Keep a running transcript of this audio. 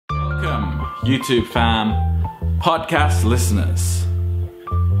YouTube fam, podcast listeners.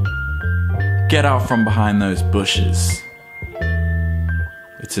 Get out from behind those bushes.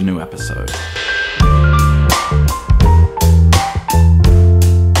 It's a new episode.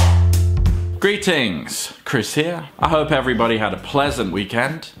 Greetings, Chris here. I hope everybody had a pleasant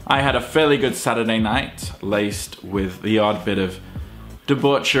weekend. I had a fairly good Saturday night, laced with the odd bit of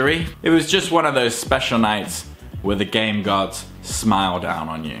debauchery. It was just one of those special nights where the game gods smile down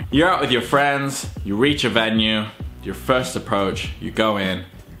on you. You're out with your friends, you reach a venue, your first approach, you go in,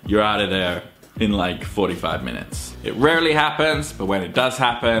 you're out of there in like 45 minutes. It rarely happens, but when it does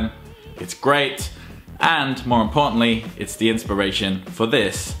happen, it's great. And more importantly, it's the inspiration for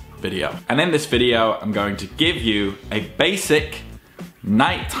this video. And in this video, I'm going to give you a basic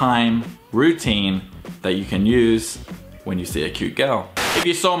nighttime routine that you can use when you see a cute girl. If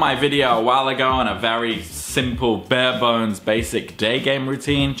you saw my video a while ago on a very simple, bare bones, basic day game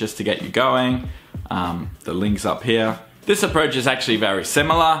routine just to get you going, the link's up here. This approach is actually very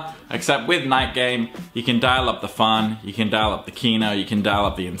similar, except with night game, you can dial up the fun, you can dial up the keynote, you can dial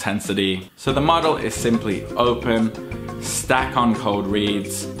up the intensity. So the model is simply open, stack on cold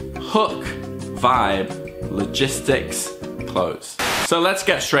reads, hook, vibe, logistics, close. So let's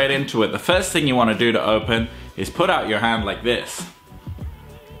get straight into it. The first thing you want to do to open is put out your hand like this.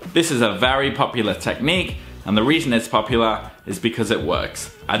 This is a very popular technique, and the reason it's popular is because it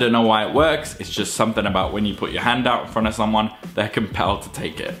works. I don't know why it works, it's just something about when you put your hand out in front of someone, they're compelled to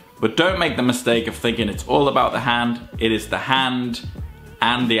take it. But don't make the mistake of thinking it's all about the hand. It is the hand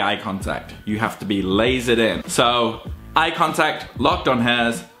and the eye contact. You have to be lasered in. So, eye contact, locked on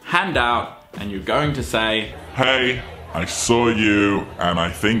hers, hand out, and you're going to say, "Hey, I saw you and I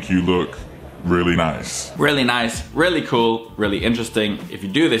think you look really nice." Really nice, really cool, really interesting. If you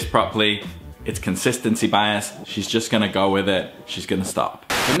do this properly, it's consistency bias. She's just gonna go with it. She's gonna stop.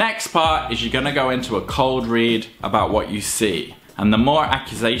 The next part is you're gonna go into a cold read about what you see. And the more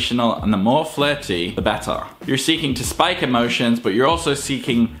accusational and the more flirty, the better. You're seeking to spike emotions, but you're also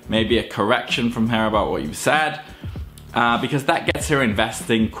seeking maybe a correction from her about what you've said, because that gets her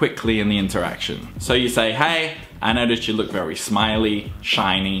investing quickly in the interaction. So you say, "Hey, I noticed you look very smiley,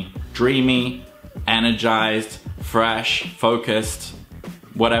 shiny, dreamy, energized, fresh, focused,"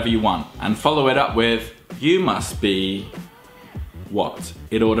 whatever you want. And follow it up with, "You must be..." what?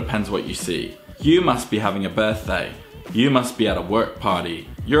 It all depends what you see. "You must be having a birthday. You must be at a work party.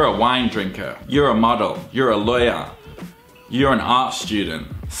 You're a wine drinker. You're a model. You're a lawyer. You're an art student."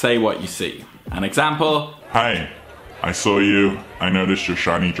 Say what you see. An example: "Hey, I saw you. I noticed your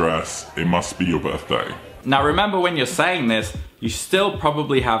shiny dress. It must be your birthday." Now remember, when you're saying this, you still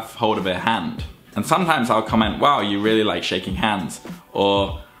probably have hold of her hand. And sometimes I'll comment, "Wow, you really like shaking hands."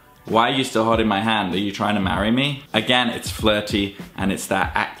 Or, "Why are you still holding my hand? Are you trying to marry me?" Again, it's flirty and it's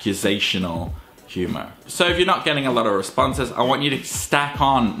that accusational humor. So if you're not getting a lot of responses, I want you to stack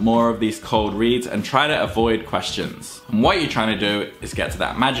on more of these cold reads and try to avoid questions. And what you're trying to do is get to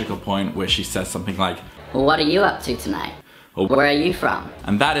that magical point where she says something like, "Well, what are you up to tonight? Or, where are you from?"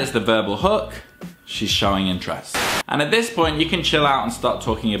 And that is the verbal hook. She's showing interest. And at this point, you can chill out and start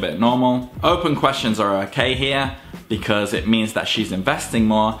talking a bit normal. Open questions are okay here because it means that she's investing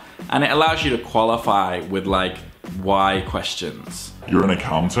more, and it allows you to qualify with like why questions. "You're an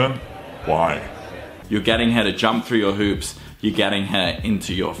accountant? Why?" You're getting her to jump through your hoops. You're getting her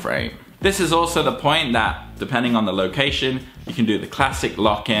into your frame. This is also the point that, depending on the location, you can do the classic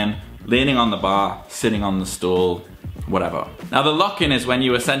lock-in, leaning on the bar, sitting on the stool, whatever. Now the lock-in is when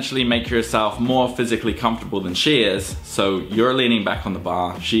you essentially make yourself more physically comfortable than she is, so you're leaning back on the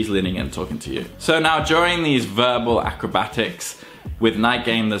bar, she's leaning in talking to you. So now during these verbal acrobatics, with night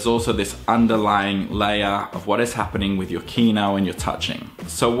game, there's also this underlying layer of what is happening with your keynote and your touching.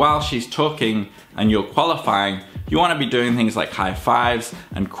 So while she's talking and you're qualifying, you want to be doing things like high fives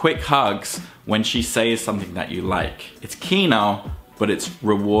and quick hugs when she says something that you like. It's keynote, but it's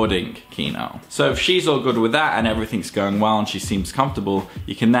rewarding keynote. So if she's all good with that and everything's going well and she seems comfortable,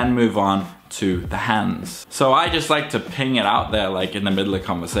 you can then move on to the hands. So I just like to ping it out there like in the middle of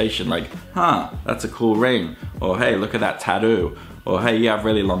conversation, like, "Huh, that's a cool ring," or "Hey, look at that tattoo," or "Hey, you have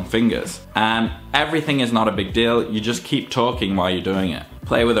really long fingers." And everything is not a big deal, you just keep talking while you're doing it.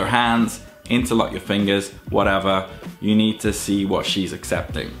 Play with her hands, interlock your fingers, whatever. You need to see what she's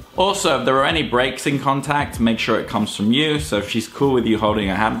accepting. Also, if there are any breaks in contact, make sure it comes from you. So if she's cool with you holding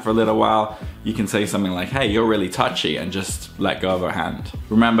her hand for a little while, you can say something like, "Hey, you're really touchy," and just let go of her hand.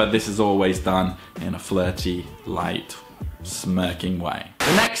 Remember, this is always done in a flirty, light, smirking way.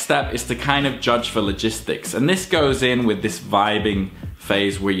 The next step is to kind of judge for logistics, and this goes in with this vibing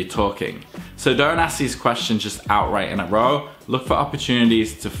phase where you're talking. So don't ask these questions just outright in a row. Look for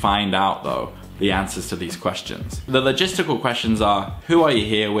opportunities to find out though the answers to these questions. The logistical questions are, who are you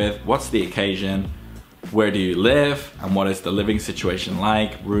here with? What's the occasion? Where do you live? And what is the living situation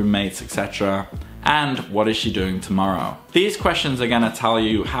like? Roommates, etc. And what is she doing tomorrow? These questions are gonna tell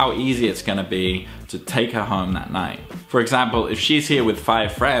you how easy it's gonna be to take her home that night. For example, if she's here with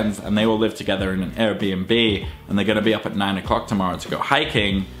 5 friends and they all live together in an Airbnb and they're gonna be up at 9 o'clock tomorrow to go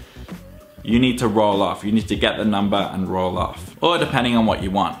hiking, you need to roll off. You need to get the number and roll off. Or depending on what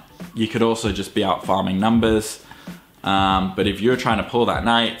you want. You could also just be out farming numbers. But if you're trying to pull that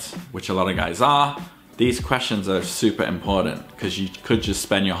night, which a lot of guys are, these questions are super important because you could just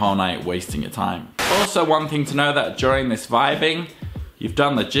spend your whole night wasting your time. Also, one thing to know that during this vibing, you've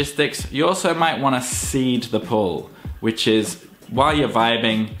done logistics, you also might want to seed the pull, which is while you're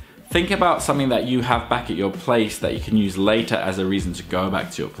vibing, think about something that you have back at your place that you can use later as a reason to go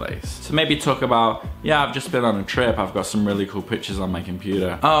back to your place. So maybe talk about, yeah, I've just been on a trip, I've got some really cool pictures on my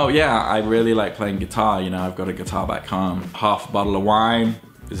computer. Oh yeah, I really like playing guitar, you know, I've got a guitar back home. Half a bottle of wine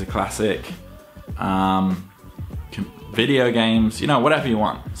is a classic. Video games, you know, whatever you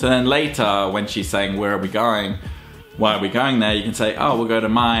want. So then later when she's saying, where are we going? Why are we going there? You can say, oh, we'll go to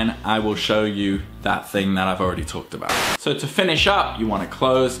mine. I will show you that thing that I've already talked about. So to finish up, you want to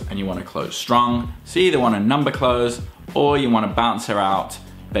close and you want to close strong. So you either want to number close or you want to bounce her out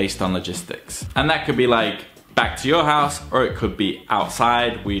based on logistics. And that could be like back to your house, or it could be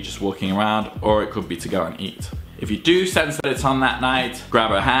outside where you're just walking around, or it could be to go and eat. If you do sense that it's on that night, grab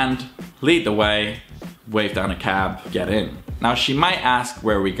her hand, lead the way, wave down a cab, get in. Now she might ask,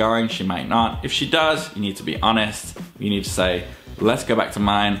 where are we going? She might not. If she does, you need to be honest. You need to say, let's go back to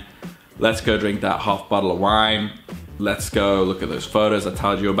mine. Let's go drink that half bottle of wine. Let's go look at those photos I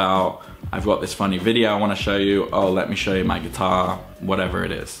told you about. I've got this funny video I want to show you. Oh, let me show you my guitar, whatever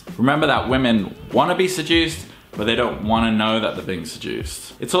it is. Remember that women want to be seduced, but they don't want to know that they're being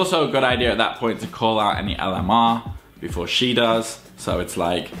seduced. It's also a good idea at that point to call out any LMR before she does. So it's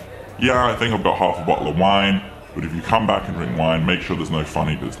like, Yeah, I think I've got half a bottle of wine, but if you come back and drink wine, make sure there's no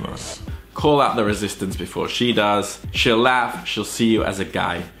funny business. Call out the resistance before she does. She'll laugh, she'll see you as a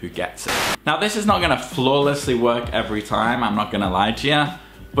guy who gets it. Now this is not gonna flawlessly work every time, I'm not gonna lie to you,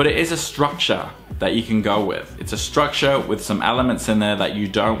 but it is a structure that you can go with. It's a structure with some elements in there that you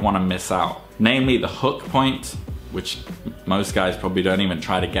don't wanna miss out. Namely the hook point, which most guys probably don't even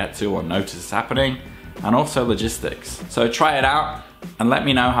try to get to or notice is happening, and also logistics. So try it out and let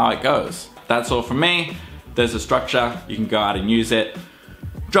me know how it goes. That's all from me. There's a structure, you can go out and use it.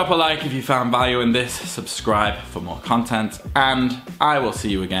 Drop a like if you found value in this, subscribe for more content, and I will see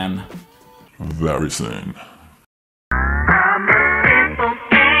you again very soon.